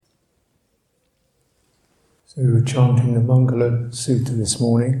So we were chanting the Mangala Sutta this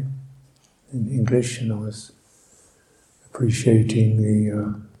morning in English, and I was appreciating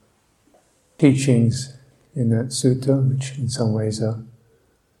the teachings in that sutta, which in some ways are,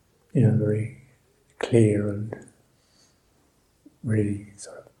 very clear and really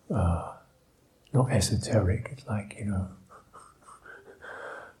sort of not esoteric. It's like,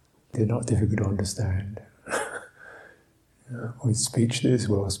 they're not difficult to understand. With speech that is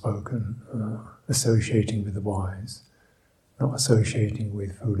well spoken, associating with the wise, not associating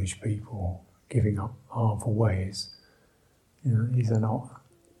with foolish people, giving up harmful ways. These are not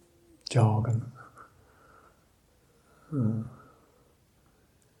jargon.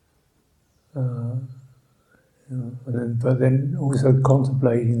 But then also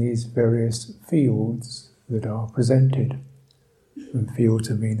contemplating these various fields that are presented. And fields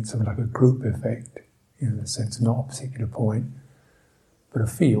mean something like a group effect, in the sense not a particular point, but a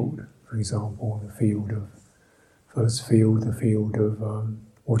field. For example, the field of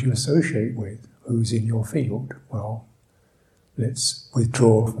what you associate with. Who's in your field? Well, let's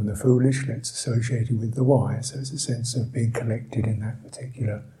withdraw from the foolish, let's associate it with the wise. So it's a sense of being collected in that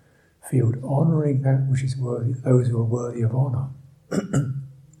particular field, honouring that which is worthy, those who are worthy of honour.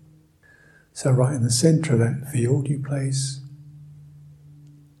 So right in the centre of that field you place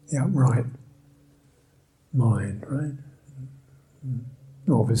the upright mind, right?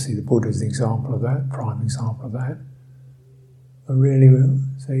 Obviously the Buddha is the example of that, prime example of that. But really we'll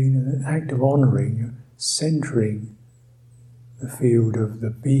say, the act of honouring, you're centering the field of the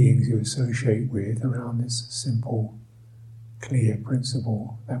beings you associate with around this simple, clear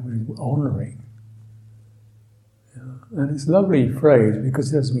principle, that which is honouring. And it's a lovely phrase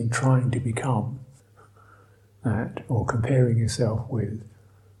because it doesn't mean trying to become that or comparing yourself with,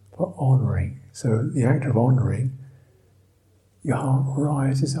 but honouring. So the act of honouring, your heart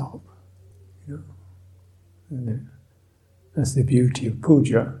rises up. Isn't it? That's the beauty of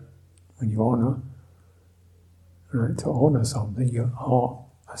puja. When you honour, right? To honour something, your heart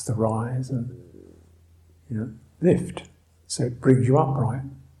has to rise and lift. So it brings you upright.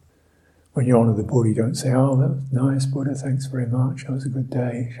 When you honour the Buddha, you don't say, "Oh, that was nice, Buddha, thanks very much, that was a good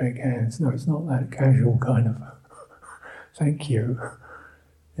day, shake hands." No, it's not that casual kind of thank you.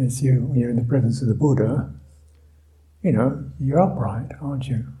 It's you, when you're in the presence of the Buddha, you're upright, aren't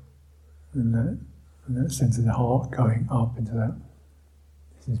you? And that sense of the heart going up into that,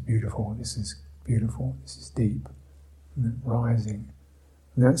 this is beautiful, this is beautiful, this is deep, and then rising.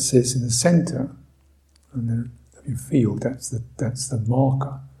 And that sits in the centre of your field, that's the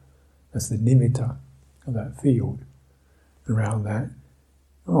marker, that's the nimitta of that field. Around that,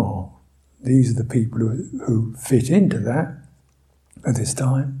 these are the people who fit into that at this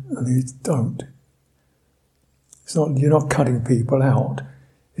time, and these don't. It's not, you're not cutting people out,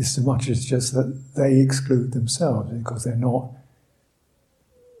 it's so much as just that they exclude themselves because they're not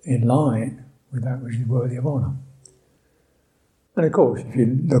in line with that which is worthy of honour. And of course, if you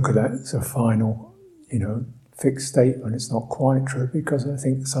look at that, it's a final, fixed statement, it's not quite true, because I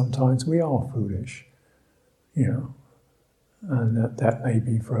think sometimes we are foolish, and that may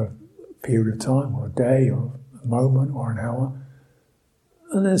be for a period of time, or a day, or a moment, or an hour,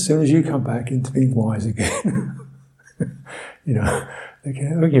 and then as soon as you come back into being wise again, they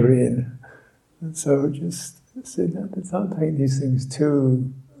can, you're in. And so just don't take these things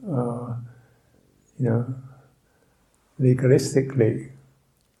too, legalistically.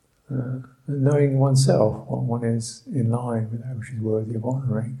 Knowing oneself, what one is in line with that which is worthy of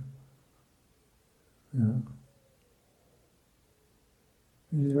honouring. It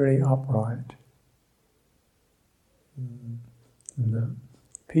is very upright. And the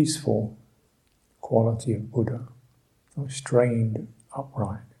peaceful quality of Buddha. Not strained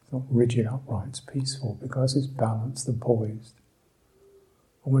upright, it's not rigid upright, it's peaceful because it's balanced and poised.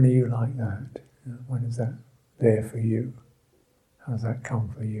 And when are you like that? When is that there for you? How does that come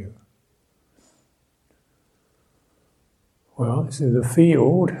for you? Well, so the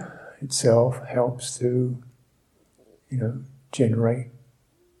field itself helps to, generate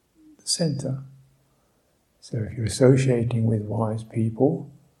the centre. So if you're associating with wise people,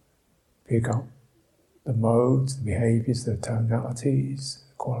 pick up the modes, the behaviours, the tonalities,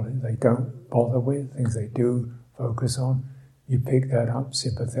 the qualities they don't bother with, things they do focus on, you pick that up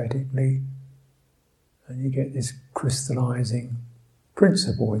sympathetically, and you get this crystallising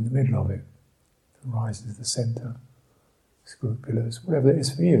principle in the middle of it. It rises to the centre. Scrupulous, whatever it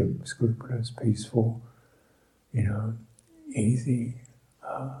is for you, scrupulous, peaceful, easy,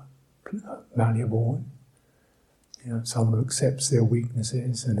 malleable, someone who accepts their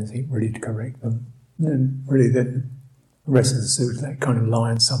weaknesses and is ready to correct them. And really then the rest of the sutta, that kind of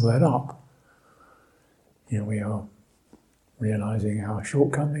lines some of that up. We are realizing our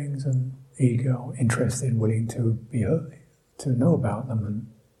shortcomings and ego, interested, willing to be heard, to know about them, and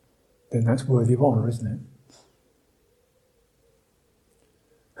then that's worthy of honour, isn't it?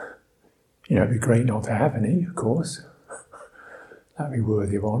 It'd be great not to have any, of course. That'd be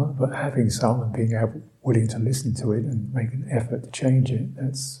worthy of honour, but having some and being willing to listen to it and make an effort to change it,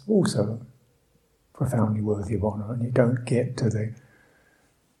 that's also profoundly worthy of honour. And you don't get to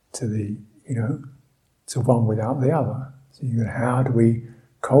one without the other. So how do we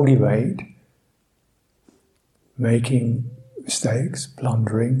cultivate making mistakes,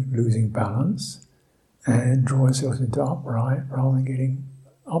 blundering, losing balance, and draw ourselves into upright rather than getting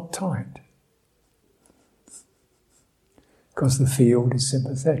uptight? Because the field is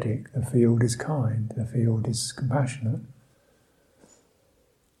sympathetic, the field is kind, the field is compassionate.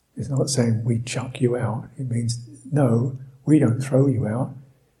 It's not saying we chuck you out. It means, no, we don't throw you out.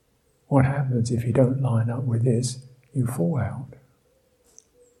 What happens if you don't line up with this? You fall out.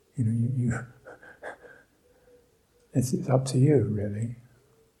 It's up to you, really.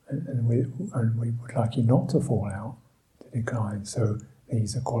 And we would like you not to fall out, to decline. So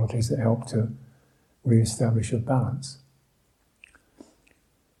these are qualities that help to re-establish your balance.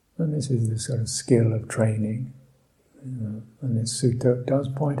 And this is the sort of skill of training. And this sutta does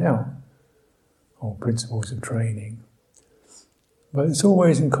point out all principles of training. But it's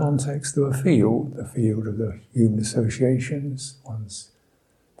always in context of a field, the field of the human associations, one's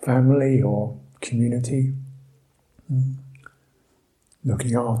family or community,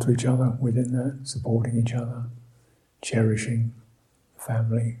 looking after each other within that, supporting each other, cherishing the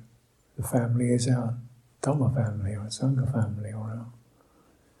family. The family is our Dhamma family or Sangha family or our,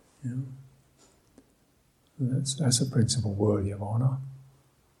 that's a principle worthy of honour.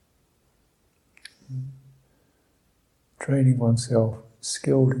 Training oneself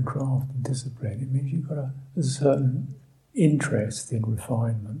skilled in craft and discipline, it means you've got a certain interest in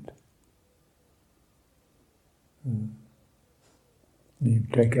refinement. You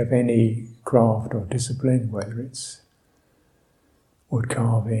take up any craft or discipline, whether it's wood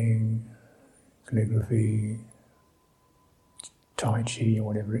carving, calligraphy, Tai Chi or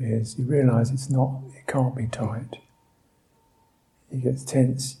whatever it is, you realise it can't be tight. You get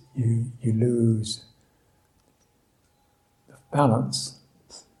tense, you lose the balance.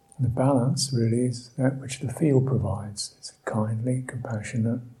 And the balance really is that which the field provides. It's kindly,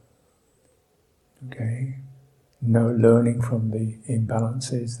 compassionate, no learning from the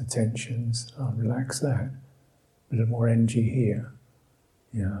imbalances, the tensions. Relax that. A little more energy here.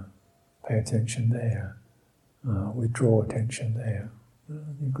 Pay attention there. Withdraw attention there.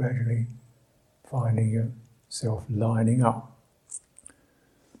 You're gradually finding yourself lining up.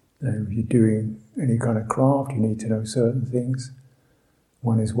 And if you're doing any kind of craft, you need to know certain things.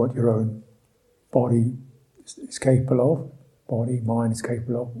 One is what your own body is capable of, body, mind is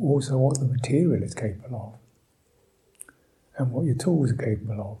capable of, also what the material is capable of, and what your tools are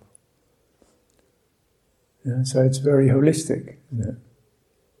capable of. So it's very holistic, isn't it?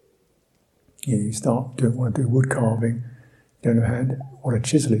 You want to do wood carving, you don't know what a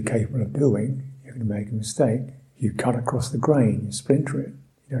chisel is capable of doing, you're going to make a mistake. You cut across the grain, you splinter it,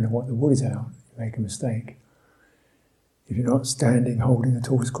 you don't know what the wood is out, you make a mistake. If you're not standing, holding the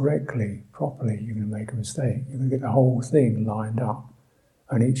tools correctly, properly, you're going to make a mistake. You're going to get the whole thing lined up,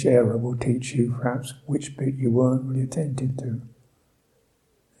 and each error will teach you perhaps which bit you weren't really attentive to.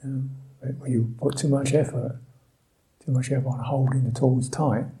 You put too much effort on holding the tools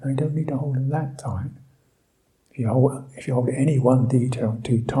tight. Now you don't need to hold them that tight. If you hold any one detail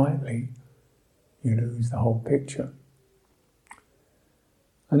too tightly, you lose the whole picture.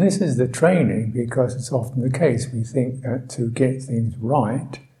 And this is the training, because it's often the case. We think that to get things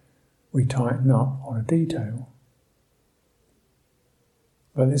right, we tighten up on a detail.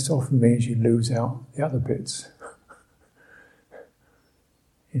 But this often means you lose out the other bits.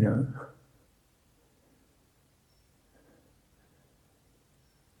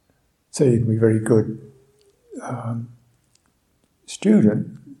 So you can be a very good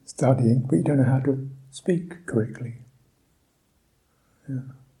student studying, but you don't know how to speak correctly.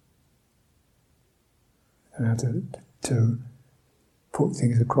 And how to put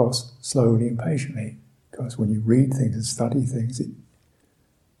things across slowly and patiently. Because when you read things and study things,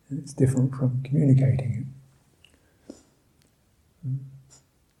 it's different from communicating it.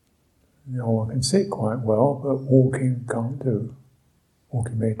 One can sit quite well, but walking can't do.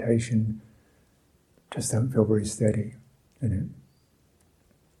 Walking meditation just don't feel very steady in it.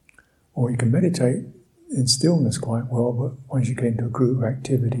 Or you can meditate in stillness quite well, but once you get into a group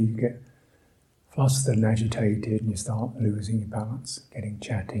activity, you get flustered and agitated, and you start losing your balance, getting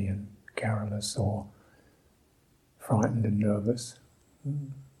chatty and garrulous, or frightened and nervous.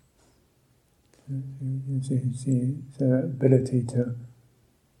 You see the ability to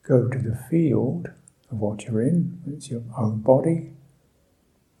go to the field of what you're in. It's your own body,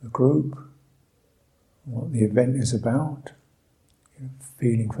 the group, what the event is about,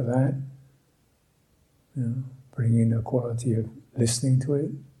 feeling for that, bringing in the quality of listening to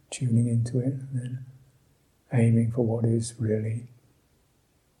it, tuning into it, and then aiming for what is really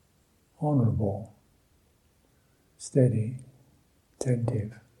honourable, steady,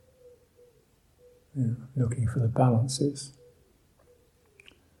 attentive, looking for the balances.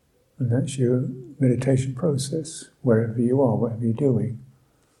 And that's your meditation process, wherever you are, whatever you're doing,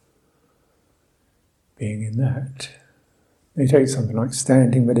 being in that. You take something like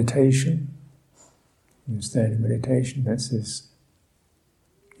standing meditation. In standing meditation, that's this,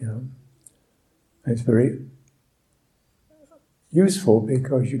 it's very useful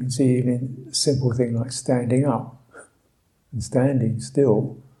because you can see even a simple thing like standing up and standing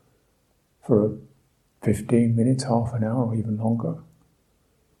still for 15 minutes, half an hour, or even longer.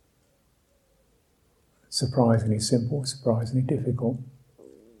 Surprisingly simple, surprisingly difficult.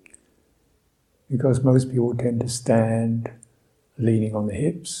 Because most people tend to stand leaning on the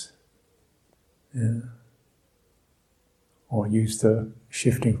hips, or used to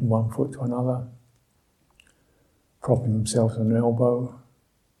shifting from one foot to another, propping themselves on an elbow,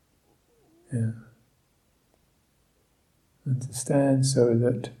 and to stand so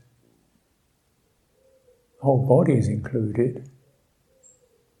that the whole body is included,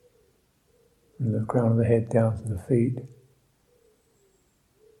 from the crown of the head down to the feet,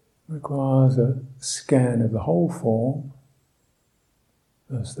 requires a scan of the whole form,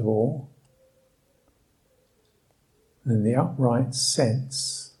 first of all, and the upright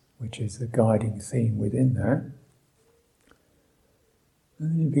sense, which is the guiding theme within that.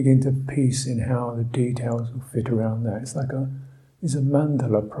 And then you begin to piece in how the details will fit around that. It's like these are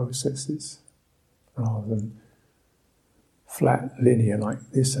mandala processes, rather than flat linear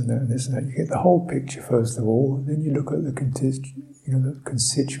like this and that and this and that. You get the whole picture first of all, and then you look at the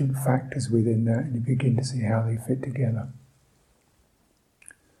constituent factors within that, and you begin to see how they fit together.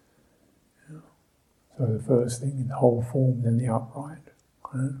 So the first thing, in the whole form, then the upright.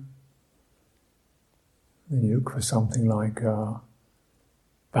 Then you look for something like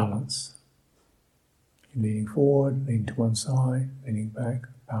balance. You're leaning forward, leaning to one side, leaning back,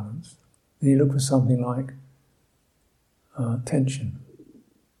 balance. Then you look for something like tension.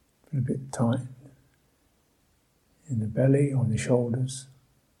 Feel a bit tight in the belly or in the shoulders,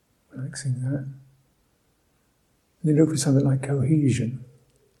 relaxing that. Then you look for something like cohesion.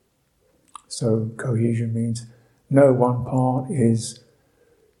 So cohesion means no one part is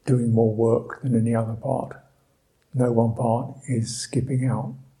doing more work than any other part. No one part is skipping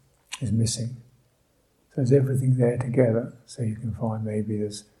out, is missing. So there's everything there together. So you can find maybe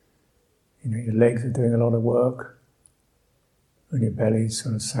there's, your legs are doing a lot of work, and your belly's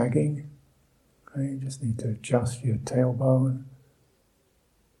sort of sagging. Okay, you just need to adjust your tailbone,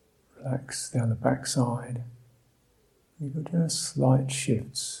 relax down the backside. You've got just slight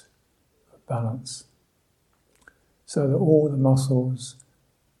shifts of balance, so that all the muscles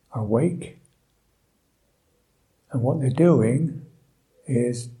are awake, and what they're doing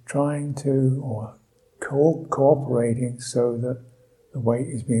is trying to, or cooperating so that the weight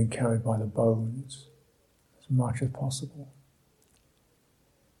is being carried by the bones as much as possible.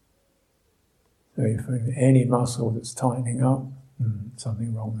 So if any muscle that's tightening up,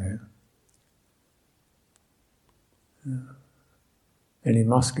 something wrong there. Any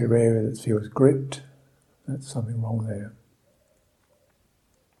muscular area that feels gripped, that's something wrong there.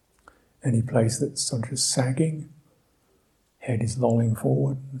 Any place that's sort of sagging, head is lolling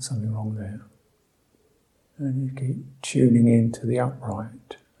forward, there's something wrong there. And you keep tuning into the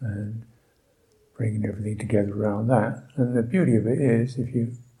upright and bringing everything together around that. And the beauty of it is, if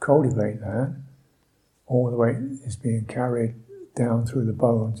you cultivate that, all the weight is being carried down through the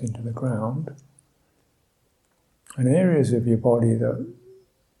bones into the ground. And areas of your body that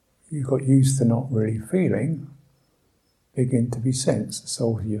you got used to not really feeling begin to be sensed. The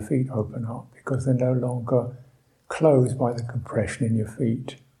soles of your feet open up because they're no longer closed by the compression in your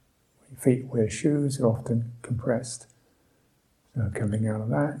feet. When your feet wear shoes, they're often compressed. So coming out of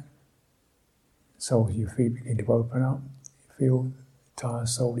that, the soles of your feet begin to open up. You feel the entire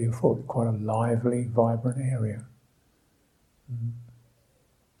sole of your foot, quite a lively, vibrant area.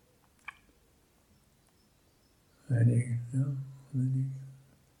 Then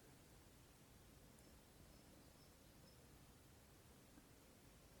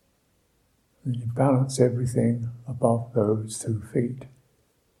you balance everything above those 2 feet.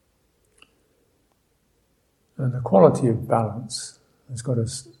 And the quality of balance has got a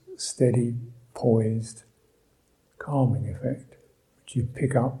steady, poised, calming effect, which you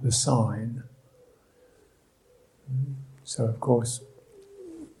pick up the sign. So of course,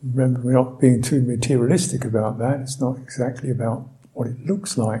 remember, we're not being too materialistic about that. It's not exactly about what it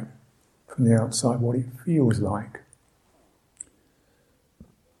looks like from the outside, what it feels like.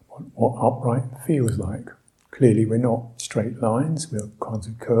 What upright feels like. Clearly we're not straight lines, we're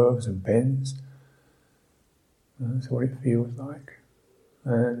constant curves and bends. That's what it feels like.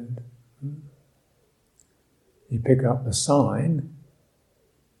 And you pick up the sign,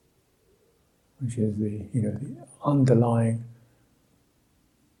 which is the underlying,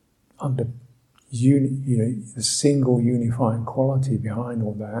 the single unifying quality behind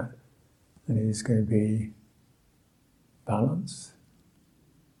all that, and it is going to be balance,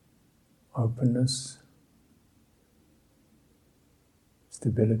 openness,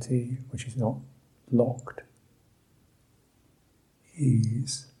 stability, which is not locked,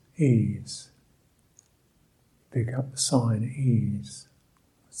 ease. Pick up the sign, ease,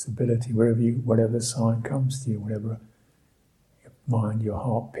 stability, whatever sign comes to you, whatever your mind, your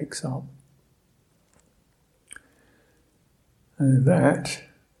heart picks up. And that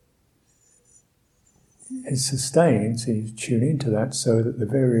is sustained, so you tune into that so that the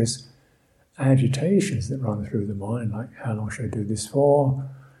various agitations that run through the mind, like how long should I do this for?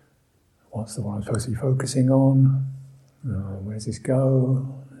 What's the one I'm supposed to be focusing on? Where does this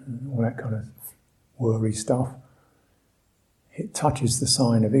go? All that kind of worry stuff. It touches the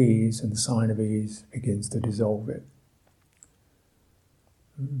sign of ease, and the sign of ease begins to dissolve it.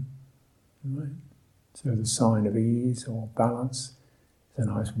 Right. So the sign of ease or balance is a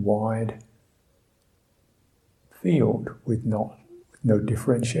nice wide field with no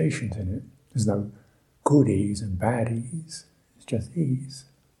differentiations in it. There's no good ease and bad ease. It's just ease.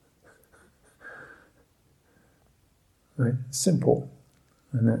 Right? Simple.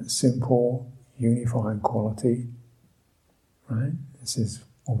 And that simple, unifying quality, right? This is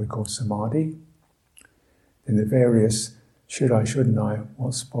what we call samadhi. Then the various should I, shouldn't I,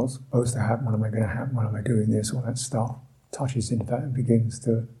 what's supposed to happen, when am I going to happen, when am I doing this, all that stuff, touches into that and begins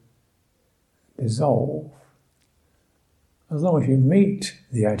to dissolve. As long as you meet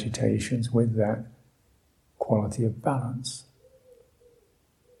the agitations with that quality of balance,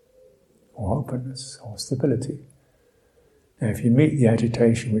 or openness, or stability. Now, if you meet the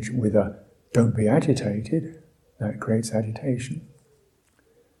agitation with a don't be agitated, that creates agitation.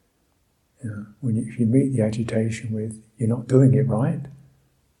 If you meet the agitation with you're not doing it right,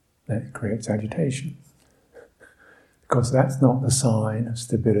 that creates agitation. Because that's not the sign of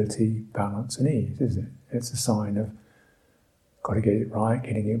stability, balance and ease, is it? It's a sign of got to get it right,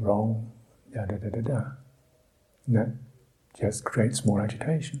 getting it wrong, da-da-da-da-da. And that just creates more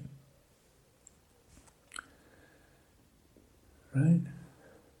agitation. Right?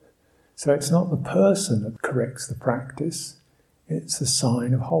 So it's not the person that corrects the practice, it's the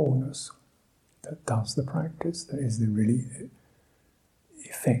sign of wholeness that does the practice, that is the really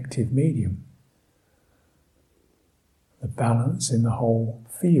effective medium. The balance in the whole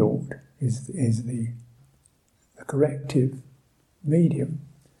field is the corrective medium,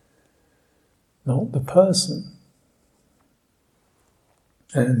 not the person.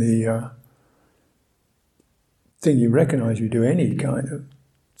 And the thing you recognize you do any kind of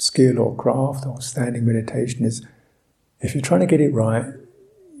skill or craft or standing meditation is, if you're trying to get it right,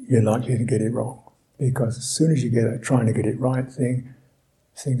 you're likely to get it wrong. Because as soon as you get that trying to get it right thing,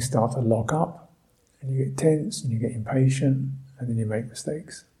 things start to lock up, and you get tense, and you get impatient, and then you make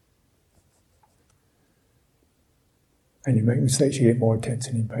mistakes. And you make mistakes, you get more tense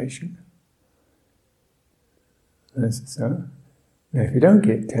and impatient. And so, now if you don't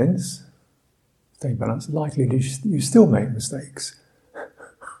get tense, stay balanced, likely you still make mistakes.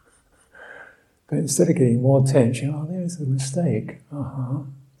 But instead of getting more tension, there's a mistake.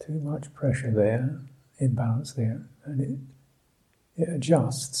 Too much pressure there, imbalance there, and it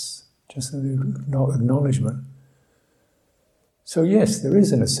adjusts, just an acknowledgement. So yes, there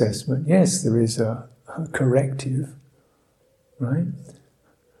is an assessment, yes, there is a corrective, right?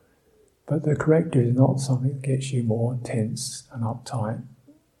 But the corrective is not something that gets you more tense and uptight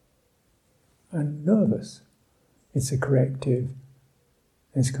and nervous. It's a corrective,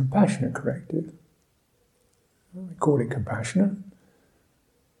 it's a compassionate corrective. We call it compassionate,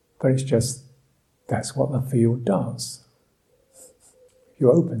 but it's just, that's what the field does.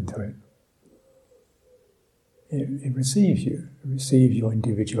 You're open to it. It receives you. It receives your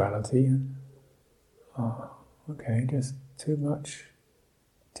individuality. And, just too much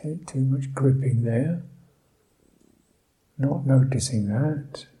gripping there. Not noticing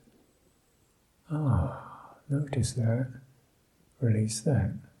that. Notice that. Release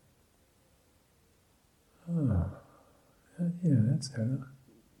that. That's it.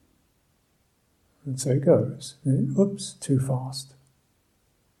 And so it goes. Oops, too fast.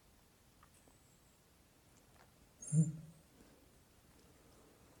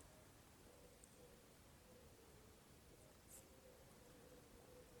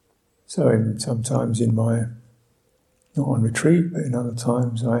 So sometimes in my, not on retreat, but in other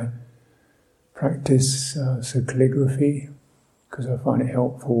times I practice calligraphy because I find it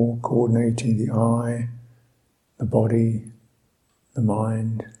helpful coordinating the eye, the body, the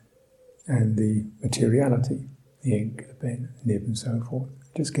mind, and the materiality, the ink, the pen, nib and so forth.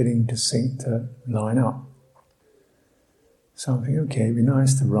 Just getting to sync, to line up. So I think, okay, it'd be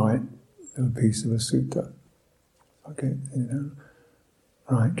nice to write a piece of a sutta. Okay,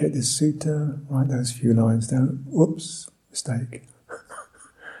 right, get this sutta, write those few lines down. Whoops, mistake.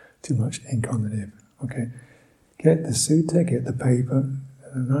 Too much ink on the nib. Okay, get the sutta, get the paper,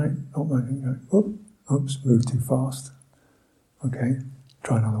 right, not my finger, oops, move too fast. Okay,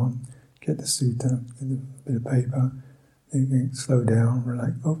 try another one. Get the sutta, get a bit of paper, then slow down,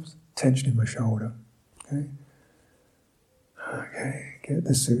 relax, oops, tension in my shoulder. Okay, get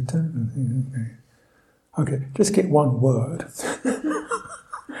the sutta. Okay, just get one word.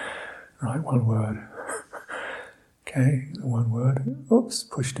 Right, one word. Okay, one word. Oops,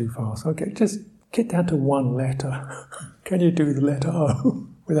 push too fast. Okay, just get down to one letter. Can you do the letter O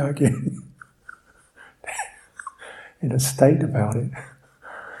without getting in a state about it?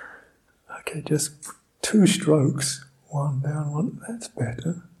 Okay, just 2 strokes. One down, one. That's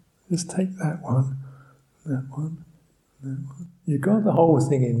better. Just take that one, that one, that one. You've got the whole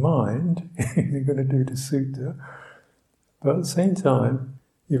thing in mind. You're going to do the sutta, but at the same time,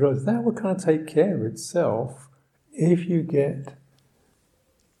 you realise that will kind of take care of itself if you get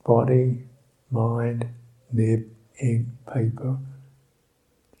body, mind, nib, ink, paper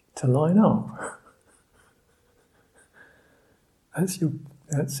to line up. That's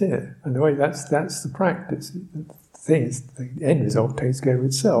it. And the way that's the practice. The thing is, the end result takes care of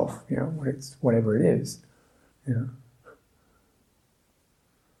itself. When it's whatever it is.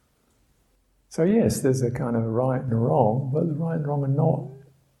 So yes, there's a kind of right and a wrong, but the right and wrong are not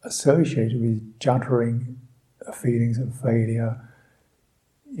associated with juddering feelings of failure,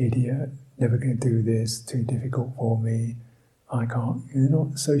 idiot, never going to do this, too difficult for me, I can't. They're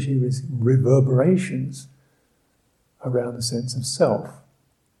not associated with reverberations around the sense of self,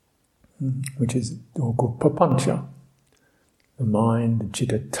 which is all called papancha. The mind, the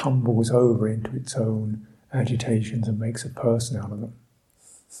citta, tumbles over into its own agitations and makes a person out of them.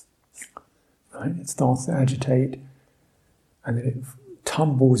 Right? It starts to agitate, and then it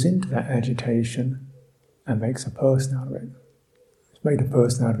tumbles into that agitation and makes a person out of it. It's made a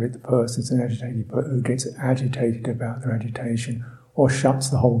person out of it. The person's an agitated person who gets agitated about their agitation or shuts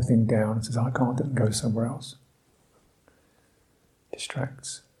the whole thing down and says, I can't do it, and goes somewhere else.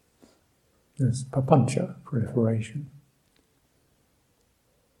 Distracts. There's papancha, proliferation.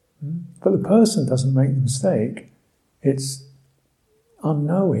 But the person doesn't make the mistake. It's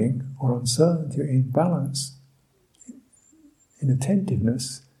unknowing or uncertainty or imbalance,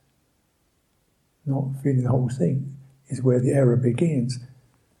 inattentiveness, not feeling the whole thing, is where the error begins.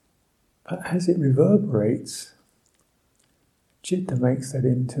 But as it reverberates, citta makes that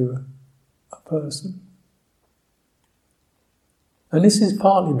into a person. And this is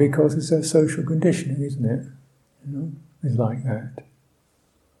partly because it's a social conditioning, isn't it? It's like that.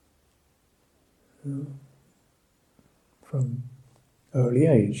 From early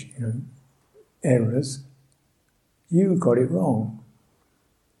age, errors, you got it wrong.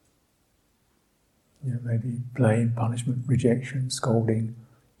 Maybe blame, punishment, rejection, scolding.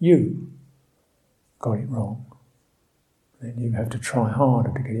 You got it wrong. Then you have to try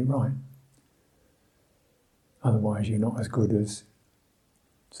harder to get it right. Otherwise you're not as good as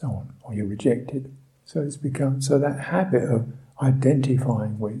so on, or you're rejected. So it's become, so that habit of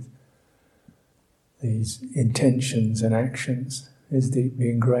identifying with these intentions and actions is deeply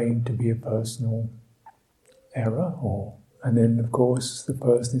ingrained to be a personal error, and then of course the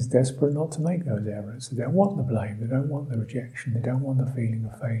person is desperate not to make those errors. So they don't want the blame, they don't want the rejection, they don't want the feeling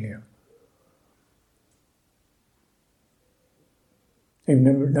of failure.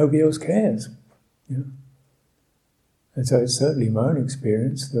 Even nobody else cares. And so it's certainly my own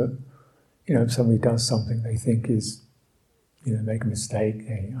experience that, if somebody does something they think is, make a mistake,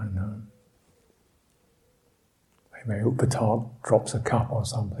 I don't know, maybe Upatag drops a cup or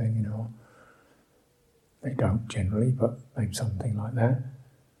something, they don't generally, but maybe something like that,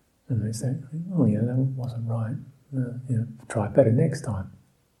 and they say, oh yeah, that wasn't right, try better next time.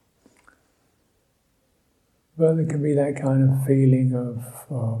 But there can be that kind of feeling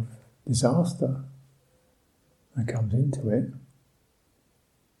of disaster that comes into it.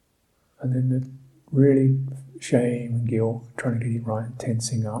 And then the really shame and guilt, trying to get it right,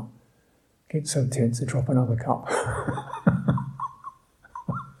 tensing up. Get so tense to drop another cup.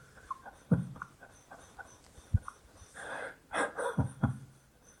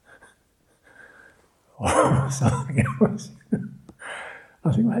 Or something else.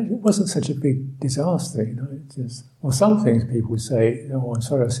 I think it wasn't such a big disaster, It just, well, some things people say, "Oh, I'm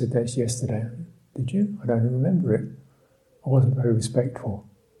sorry, I said that yesterday." Did you? I don't remember it. I wasn't very respectful.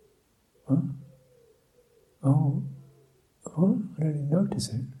 Huh? Oh, I didn't even notice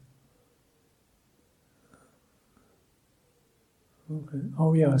it. Okay.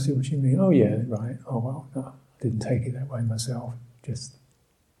 Oh yeah, I see what you mean. Oh yeah, right. Oh well, no, I didn't take it that way myself. Just,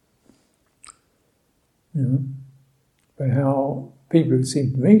 But how people who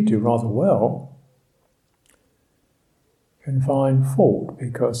seem to me to do rather well can find fault,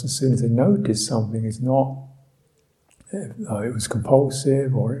 because as soon as they notice something is not, it was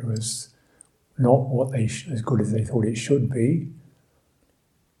compulsive, or it was not what as good as they thought it should be,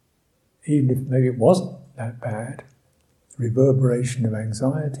 even if maybe it wasn't that bad, the reverberation of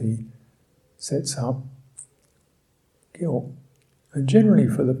anxiety sets up guilt. And generally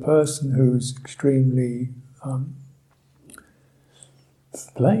for the person who's extremely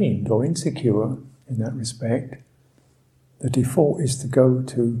blamed or insecure in that respect, the default is to go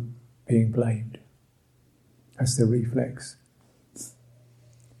to being blamed. That's the reflex.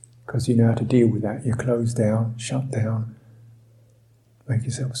 Because you know how to deal with that. You close down, shut down, make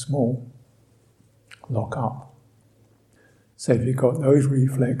yourself small, lock up. So if you've got those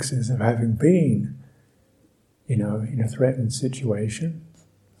reflexes of having been, in a threatened situation,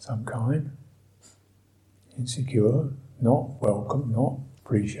 some kind, insecure, not welcome, not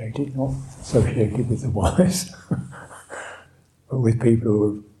appreciated, not associated with the wise, but with people who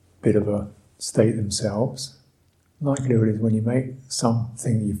are a bit of a state themselves, likelihood is when you make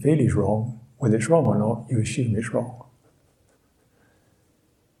something you feel is wrong, whether it's wrong or not, you assume it's wrong.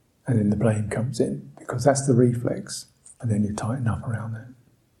 And then the blame comes in, because that's the reflex. And then you tighten up around that.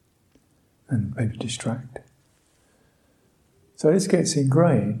 And maybe distract. So this gets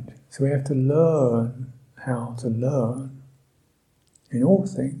ingrained. So we have to learn how to learn in all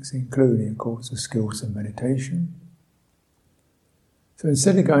things, including, of course, the skills of meditation. So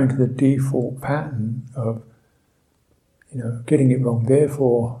instead of going to the default pattern of getting it wrong,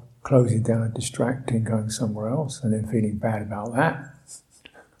 therefore closing down and distracting, going somewhere else, and then feeling bad about that,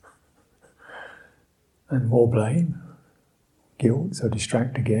 and more blame, guilt, so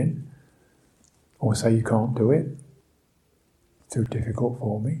distract again, or say you can't do it, it's too difficult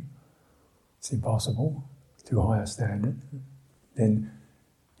for me, it's impossible, too high a standard, then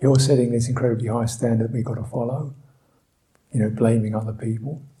you're setting this incredibly high standard that we've got to follow, blaming other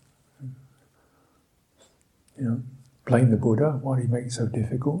people, blame the Buddha, why do you make it so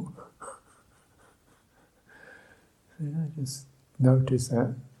difficult? Just notice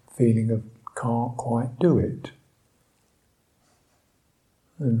that feeling of can't quite do it.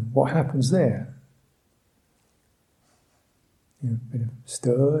 And what happens there? A bit of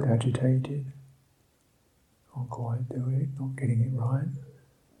stirred, agitated, can't quite do it, not getting it right.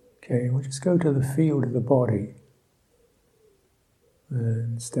 Okay, we'll just go to the field of the body.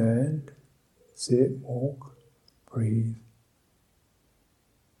 And stand, sit, walk, breathe.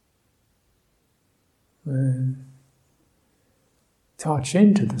 And touch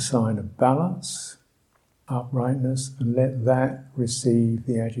into the sign of balance, uprightness, and let that receive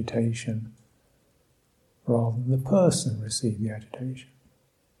the agitation rather than the person receive the agitation.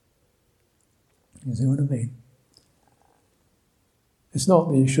 You see what I mean? It's not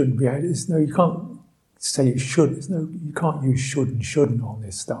that you shouldn't be agitated. No, you can't say you should. You can't use should and shouldn't on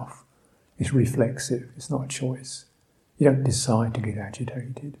this stuff. It's reflexive. It's not a choice. You don't decide to get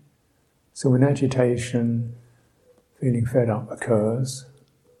agitated. So when agitation, feeling fed up occurs,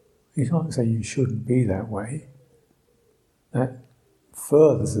 you can't say you shouldn't be that way. That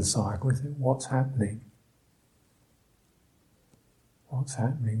furthers the cycle. What's happening? What's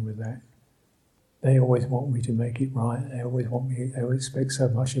happening with that? They always want me to make it right. They always expect so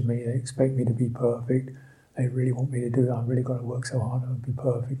much of me. They expect me to be perfect. They really want me to do it. I've really got to work so hard to be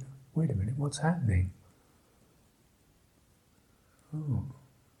perfect. Wait a minute, what's happening? Oh,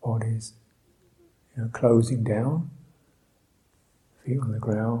 body's closing down, feet on the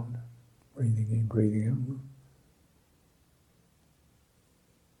ground, breathing in, breathing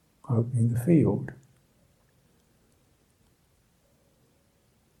out, opening the field.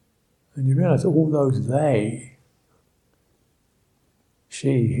 And you realise all those they,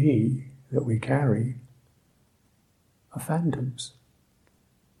 she, he, that we carry are phantoms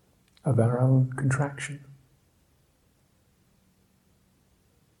of our own contraction.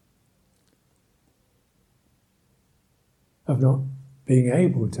 Of not being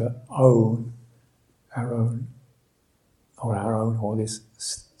able to own our own or this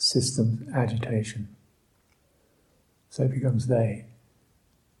system's agitation. So it becomes they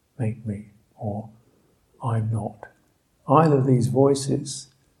make me, or I'm not. Either of these voices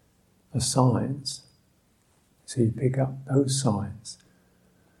are signs, so you pick up those signs.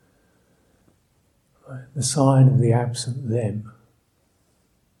 Right? The sign of the absent them.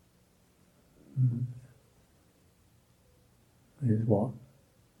 Is what?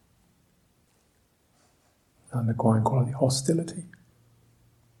 Underlying quality, hostility.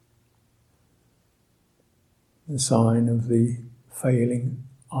 The sign of the failing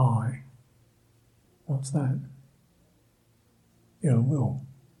I. What's that? Ill will.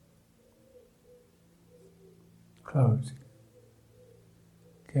 Close.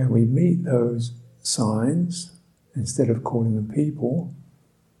 Can we meet those signs instead of calling them people?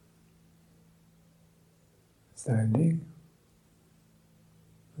 Standing.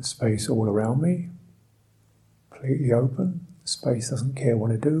 The space all around me, completely open. The space doesn't care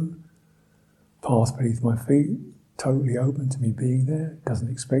what I do. Path beneath my feet, totally open to me being there. Doesn't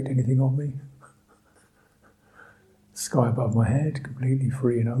expect anything of me. Sky above my head, completely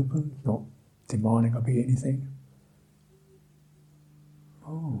free and open, not demanding I be anything.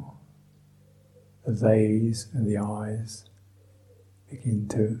 Oh, the theys and the I's begin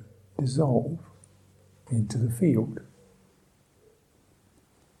to dissolve into the field.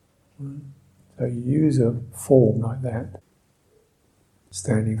 So you use a form like that,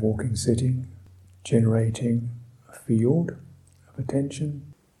 standing, walking, sitting, generating a field of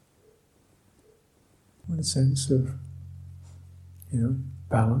attention with a sense of,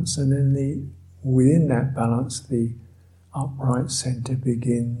 balance, and then within that balance the upright centre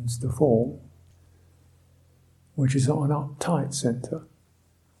begins to form, which is not an uptight centre.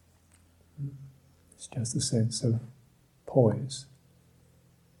 It's just a sense of poise.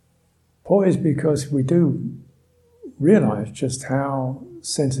 Poise because we do realise just how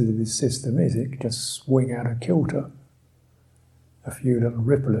sensitive this system is. It can just swing out of kilter. A few little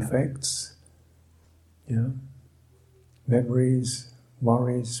ripple effects, memories,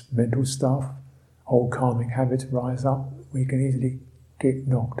 worries, mental stuff, old calming habits rise up. We can easily get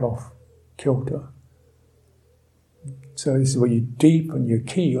knocked off kilter. So this is where you deepen your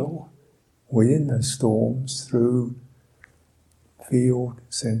keel within those storms through field,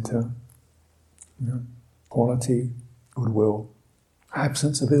 centre, quality, goodwill,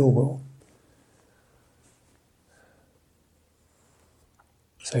 absence of ill will.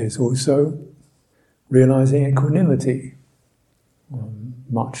 So it's also realising equanimity,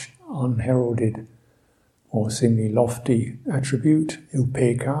 much unheralded or seemingly lofty attribute,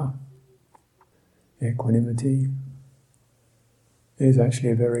 upekkha. Equanimity is actually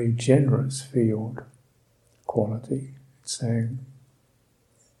a very generous field quality. It's saying,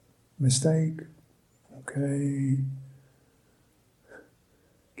 mistake, okay.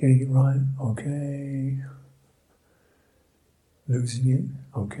 Getting it right, okay. Losing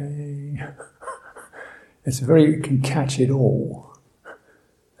it, okay. It can catch it all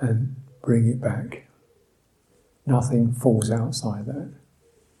and bring it back. Nothing falls outside that.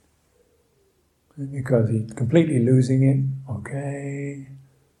 And because he's completely losing it, okay.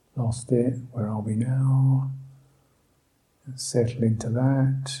 Lost it, where are we now? Settle into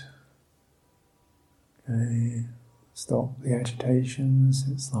that. Okay, stop the agitations,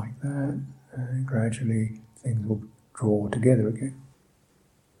 it's like that, and gradually things will draw together again.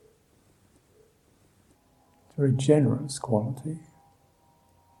 It's a very generous quality.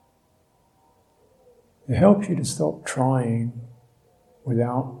 It helps you to stop trying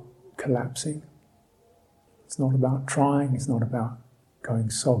without collapsing. It's not about trying, it's not about going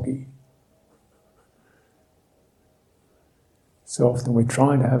soggy. So often we're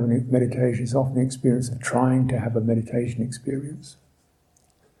trying to have a meditation, it's often the experience of trying to have a meditation experience.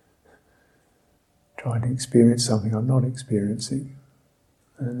 Trying to experience something I'm not experiencing.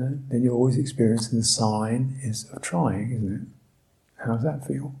 And then you're always experiencing the sign of trying, isn't it? How does that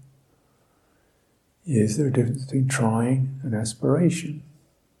feel? Is there a difference between trying and aspiration?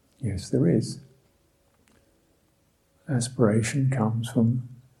 Yes, there is. Aspiration comes from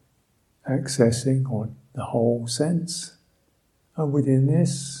accessing or the whole sense. And within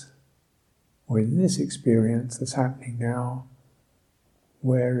this experience that's happening now,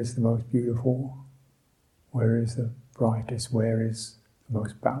 where is the most beautiful? Where is the brightest? Where is the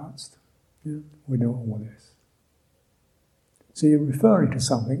most balanced? Yeah, we know all this. So you're referring to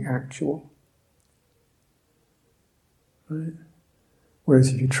something actual. Right?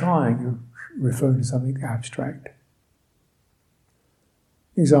 Whereas if you're trying, you're referring to something abstract.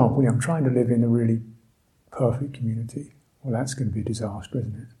 Example, I'm trying to live in a really perfect community. Well, that's going to be a disaster,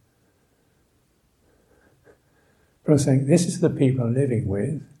 isn't it? But I'm saying, this is the people I'm living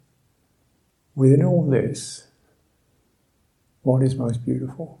with. Within all this, what is most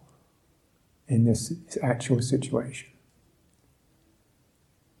beautiful in this actual situation?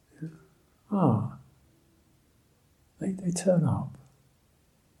 They turn up.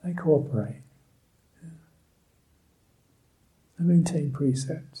 They cooperate. They maintain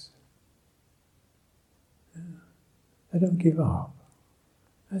precepts. They don't give up.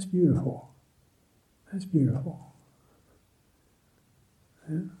 That's beautiful. That's beautiful.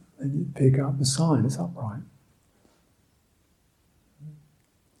 Then you pick up the sign, it's upright.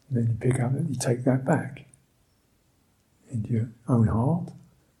 And then you pick up it, you take that back into your own heart,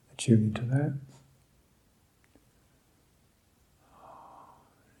 attune into that.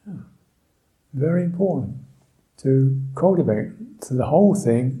 Very important to cultivate. So the whole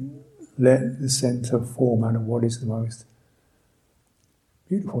thing, let the centre form out of what is the most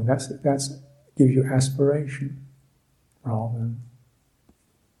beautiful. That's gives you aspiration rather than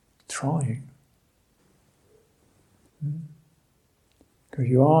trying. Because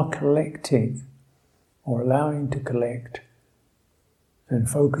you are collecting or allowing to collect and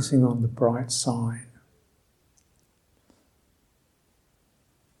focusing on the bright sign,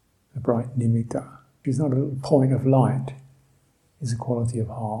 the bright nimitta, which is not a point of light, is a quality of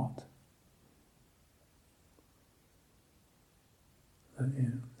heart.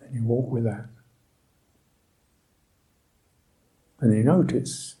 And you walk with that. And you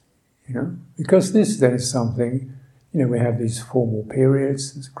notice, because this then is something, we have these formal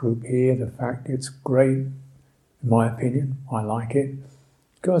periods, this group here, the fact it's great, in my opinion, I like it,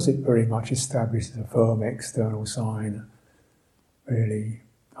 because it very much establishes a firm external sign. Really,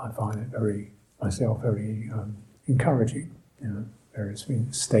 I find it very encouraging, various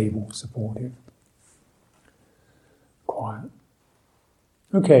things, stable, supportive, quiet.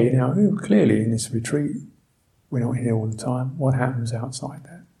 Okay, now clearly in this retreat, we're not here all the time. What happens outside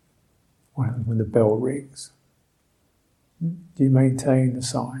that? What happens when the bell rings? Do you maintain the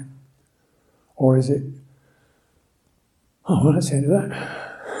sign? Or is it, well, that's the end of that.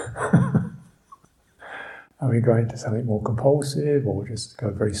 Are we going to something more compulsive or just go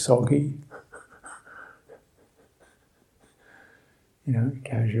very soggy?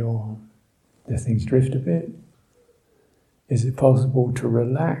 Casual, do things drift a bit? Is it possible to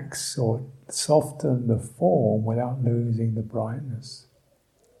relax or soften the form without losing the brightness?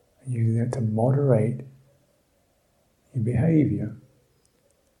 And using it to moderate your behaviour.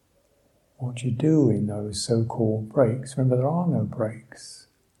 What you do in those so-called breaks. Remember, there are no breaks.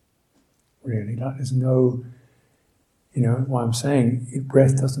 Really, there's no, what I'm saying,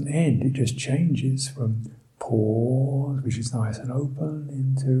 breath doesn't end, it just changes from pause, which is nice and open,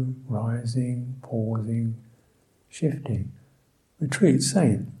 into rising, pausing, shifting. Retreat,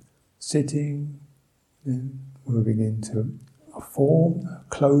 same. Sitting, then moving into a form, a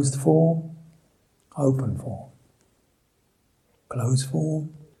closed form, open form. Closed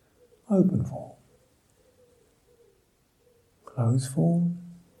form, open form. Closed form,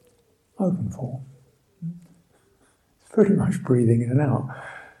 open form. It's pretty much breathing in and out.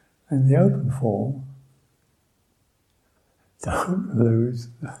 And the open form, don't lose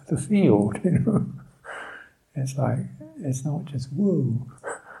the field, It's like, it's not just woo.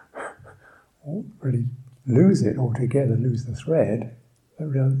 Really lose it altogether, lose the thread.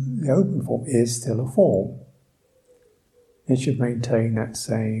 But the open form is still a form. It should maintain that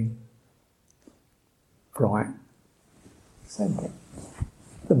same bright centre.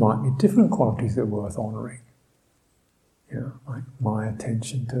 There might be different qualities that are worth honouring. Like my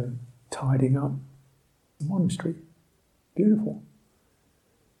attention to tidying up the monastery. Beautiful.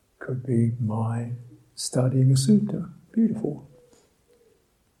 Could be my studying a sutta. Beautiful.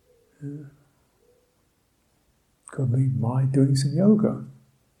 Could be my doing some yoga.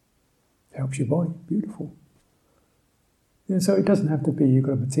 Helps your body. Beautiful. So it doesn't have to be you've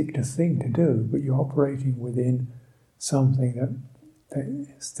got a particular thing to do, but you're operating within something that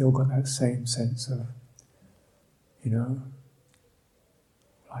still got that same sense of,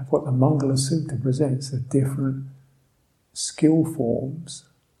 like what the Mangala Sutta presents, the different skill forms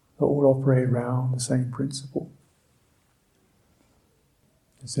that all operate around the same principle.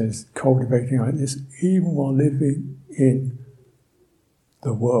 It says, cultivating like this, even while living in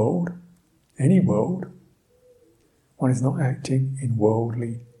the world, any world, one is not acting in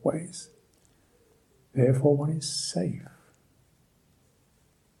worldly ways. Therefore, one is safe.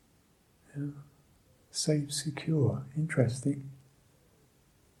 safe, secure, interesting.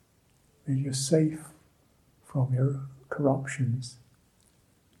 And you're safe from your corruptions.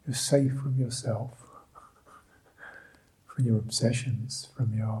 You're safe from yourself, from your obsessions,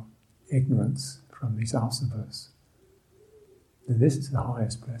 from your ignorance, from these asavas. And this is the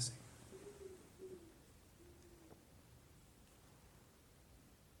highest blessing.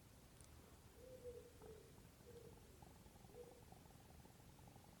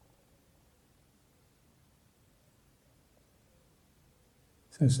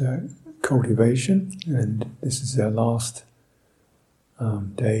 So it's a cultivation, and this is our last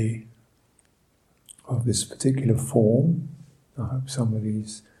day of this particular form. I hope some of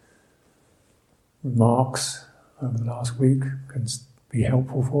these remarks over the last week can be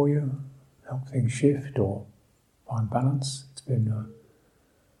helpful for you, help things shift or find balance. It's been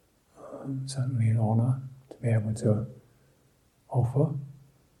certainly an honour to be able to offer,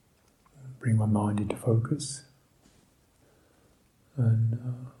 bring my mind into focus, and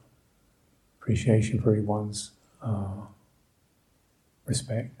appreciation for everyone's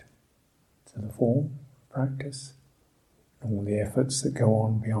respect to the form, practice, and all the efforts that go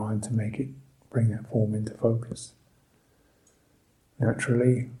on behind to make it, bring that form into focus.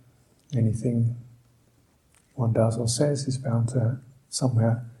 Naturally, anything one does or says is bound to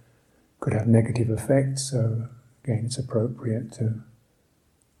somewhere could have negative effects, so again it's appropriate to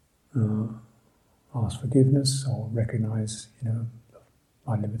ask forgiveness or recognize,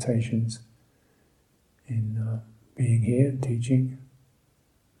 my limitations in being here and teaching,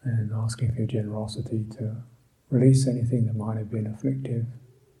 and asking for your generosity to release anything that might have been afflictive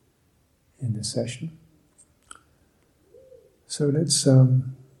in this session. So let's,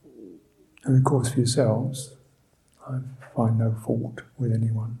 and of course for yourselves, I find no fault with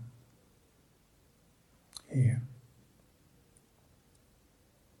anyone here.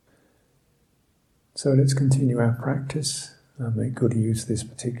 So let's continue our practice and make good use of this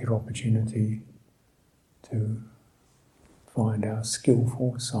particular opportunity to find our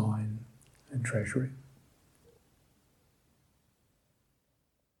skillful sign and treasure it.